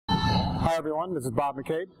Hi everyone, this is Bob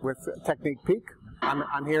McCabe with Technique Peak.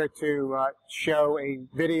 I'm here to show a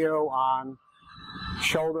video on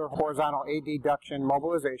shoulder horizontal adduction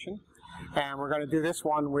mobilization, and we're going to do this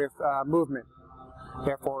one with movement.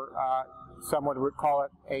 Therefore, someone would call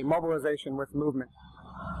it a mobilization with movement.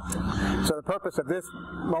 So the purpose of this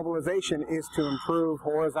mobilization is to improve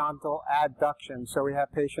horizontal adduction. So we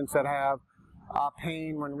have patients that have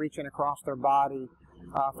pain when reaching across their body.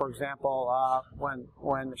 For example,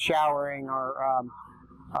 when showering or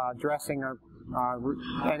dressing or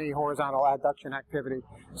any horizontal adduction activity.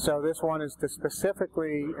 So this one is to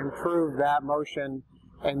specifically improve that motion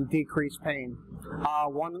and decrease pain.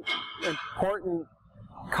 One important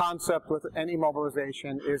concept with any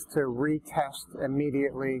mobilization is to retest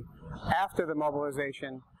immediately after the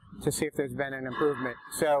mobilization to see if there's been an improvement.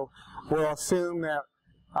 So we'll assume that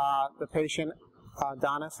the patient,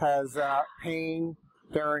 Donis, has pain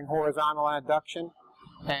during horizontal adduction,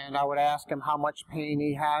 and I would ask him how much pain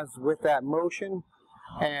he has with that motion,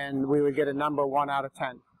 and we would get a number 1 out of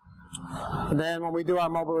 10. And then when we do our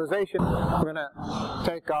mobilization, we're going to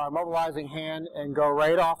take our mobilizing hand and go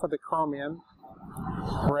right off of the acromion.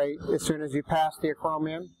 Right as soon as you pass the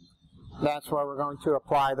acromion, that's where we're going to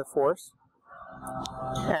apply the force.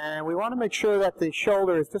 And we want to make sure that the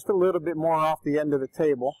shoulder is just a little bit more off the end of the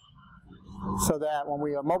table, so that when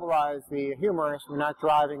we mobilize the humerus, we're not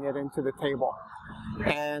driving it into the table.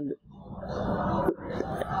 And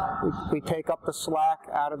we take up the slack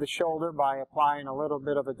out of the shoulder by applying a little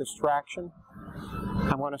bit of a distraction.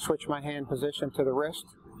 I'm going to switch my hand position to the wrist.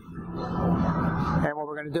 And what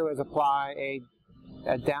we're going to do is apply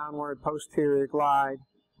a downward posterior glide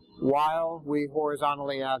while we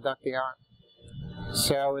horizontally adduct the arm.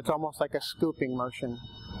 So it's almost like a scooping motion.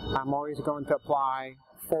 I'm always going to apply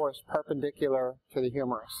force perpendicular to the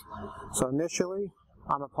humerus. So initially,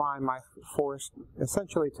 I'm applying my force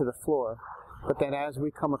essentially to the floor, but then as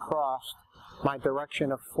we come across, my direction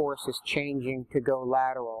of force is changing to go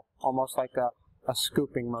lateral, almost like a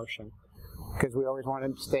scooping motion, because we always want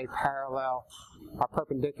to stay parallel, or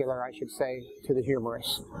perpendicular, I should say, to the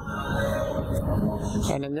humerus.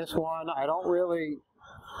 And in this one, I don't really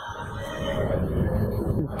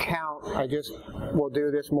count, I just will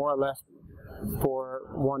do this more or less for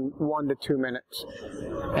 1 to 2 minutes.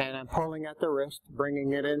 And I'm pulling at the wrist,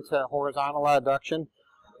 bringing it into horizontal adduction.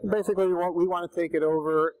 Basically, we want to take it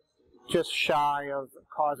over just shy of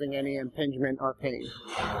causing any impingement or pain.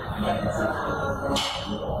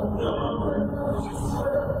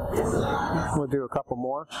 We'll do a couple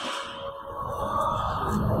more.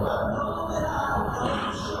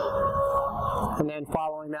 And then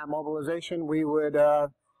following that mobilization, we would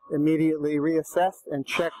immediately reassess and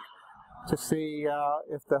check to see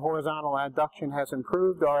if the horizontal adduction has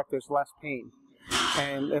improved or if there's less pain.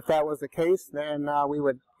 And if that was the case, then we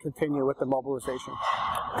would continue with the mobilization.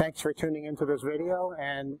 Thanks for tuning into this video,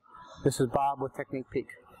 and this is Bob with Technique Peak.